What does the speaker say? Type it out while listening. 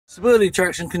Stability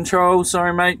traction control,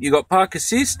 sorry mate, you got park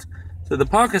assist. So the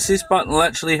park assist button will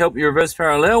actually help you reverse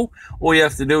parallel. All you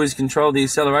have to do is control the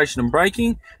acceleration and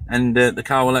braking, and the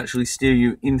car will actually steer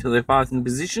you into the parking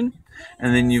position.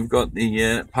 And then you've got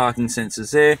the parking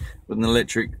sensors there with an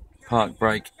electric park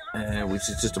brake, which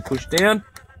is just a push down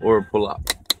or a pull up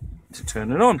to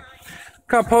turn it on.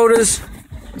 Cup holders,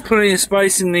 plenty of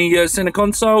space in the center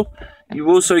console. You've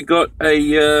also got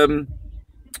a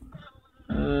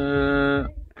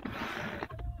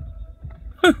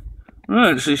I'm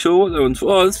not actually sure what that one's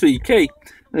for. Oh, that's for your key.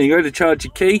 There you go, to charge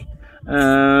your key.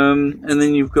 And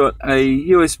then you've got a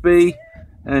USB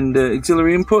and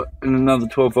auxiliary input and another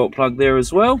 12-volt plug there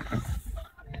as well.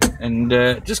 And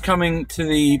just coming to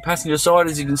the passenger side,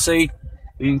 as you can see,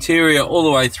 the interior all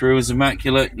the way through is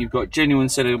immaculate. You've got genuine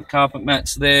set of carpet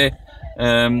mats there,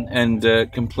 and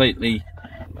completely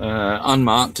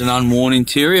unmarked and unworn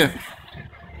interior.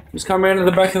 Just come around to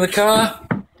the back of the car.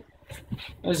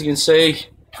 As you can see,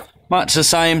 much the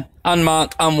same,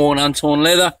 unmarked, unworn, untorn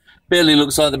leather. Barely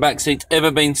looks like the back seat's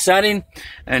ever been sat in.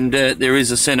 And there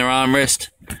is a center armrest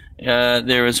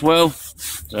there as well.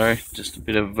 Sorry, just a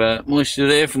bit of moisture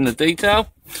there from the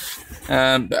detail.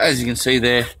 But as you can see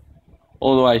there,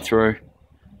 all the way through,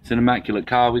 it's an immaculate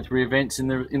car with rear vents in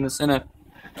the center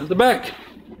at the back.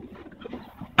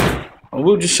 I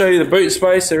will just show you the boot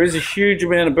space. There is a huge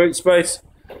amount of boot space.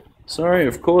 Sorry,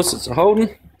 of course, it's a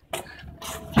Holden.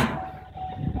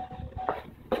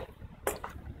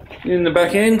 In the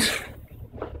back end,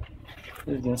 as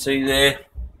you can see there,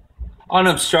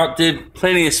 unobstructed,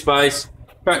 plenty of space,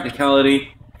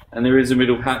 practicality, and there is a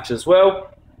middle hatch as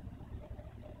well,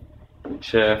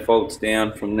 which folds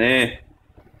down from there.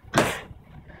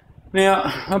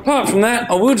 Now, apart from that,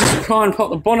 I will just try and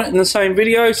pop the bonnet in the same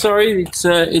video. Sorry,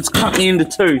 it's cut me into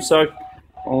two, so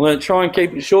I'll try and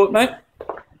keep it short, mate.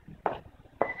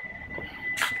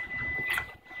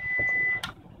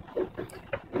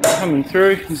 Coming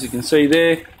through, as you can see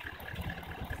there,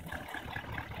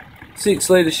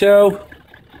 6-litre shell,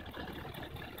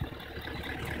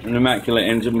 an immaculate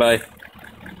engine bay.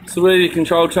 Stability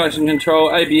control, traction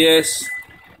control, ABS,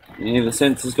 any of the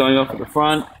sensors going off at the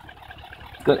front.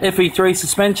 It's got FE3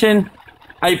 suspension,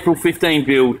 April 15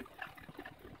 build.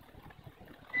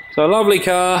 So a lovely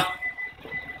car,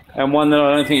 and one that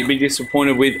I don't think you'd be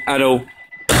disappointed with at all.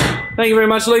 Thank you very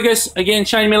much, Lucas. Again,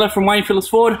 Shane Miller from Wayne Phillis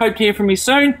Ford. Hope to hear from you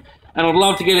soon. And I'd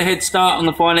love to get a head start on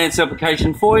the finance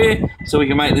application for you so we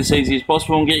can make this easy as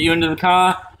possible and get you into the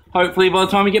car, hopefully by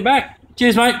the time we get back.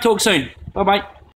 Cheers, mate. Talk soon. Bye-bye.